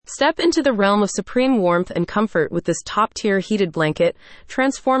Step into the realm of supreme warmth and comfort with this top-tier heated blanket,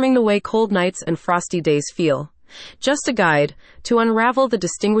 transforming the way cold nights and frosty days feel. Just a guide to unravel the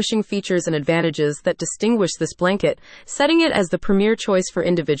distinguishing features and advantages that distinguish this blanket, setting it as the premier choice for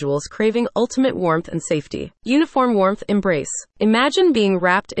individuals craving ultimate warmth and safety. Uniform warmth embrace. Imagine being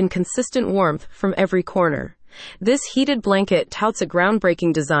wrapped in consistent warmth from every corner. This heated blanket touts a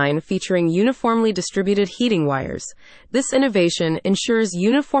groundbreaking design featuring uniformly distributed heating wires. This innovation ensures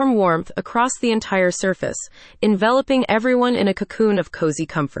uniform warmth across the entire surface, enveloping everyone in a cocoon of cozy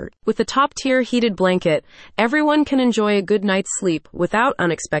comfort. With the top-tier heated blanket, everyone can enjoy a good night's sleep without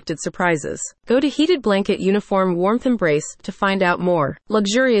unexpected surprises. Go to Heated Blanket Uniform Warmth Embrace to find out more.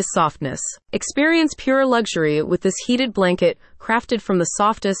 Luxurious softness. Experience pure luxury with this heated blanket crafted from the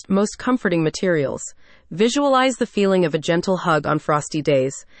softest, most comforting materials. Visualize the feeling of a gentle hug on frosty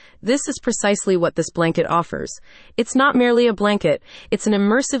days. This is precisely what this blanket offers. It's not merely a blanket, it's an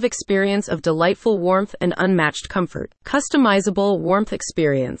immersive experience of delightful warmth and unmatched comfort. Customizable warmth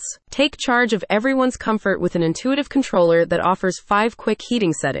experience. Take charge of everyone's comfort with an intuitive controller that offers 5 quick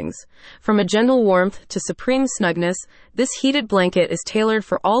heating settings. From a gentle warmth to supreme snugness, this heated blanket is tailored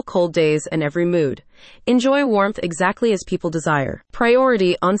for all cold days and every mood. Enjoy warmth exactly as people desire.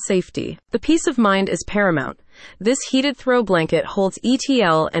 Priority on safety. The peace of mind is paramount. This heated throw blanket holds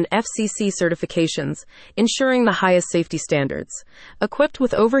ETL and FCC certifications, ensuring the highest safety standards. Equipped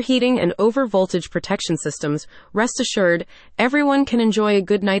with overheating and overvoltage protection systems, rest assured, everyone can enjoy a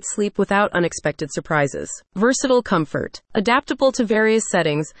good night's sleep without unexpected surprises. Versatile comfort. Adaptable to various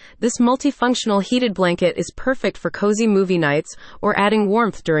settings, this multifunctional heated blanket is perfect for cozy movie nights or adding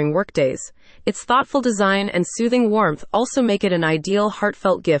warmth during workdays. Its thoughtful design and soothing warmth also make it an ideal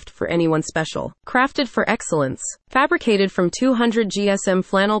heartfelt gift for anyone special. Crafted for excellence. Fabricated from 200 GSM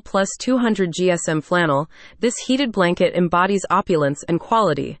flannel plus 200 GSM flannel, this heated blanket embodies opulence and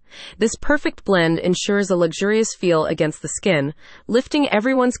quality. This perfect blend ensures a luxurious feel against the skin, lifting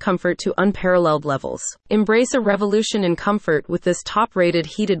everyone's comfort to unparalleled levels. Embrace a revolution in comfort with this top-rated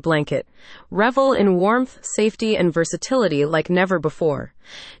heated blanket. Revel in warmth, safety, and versatility like never before.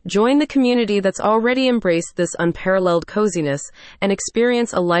 Join the community that's already embraced this unparalleled coziness and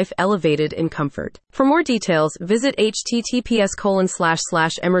experience a life elevated in comfort. For more details, visit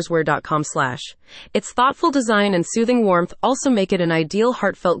https://emerswear.com/. Its thoughtful design and soothing warmth also make it an ideal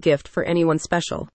heartfelt gift for anyone special.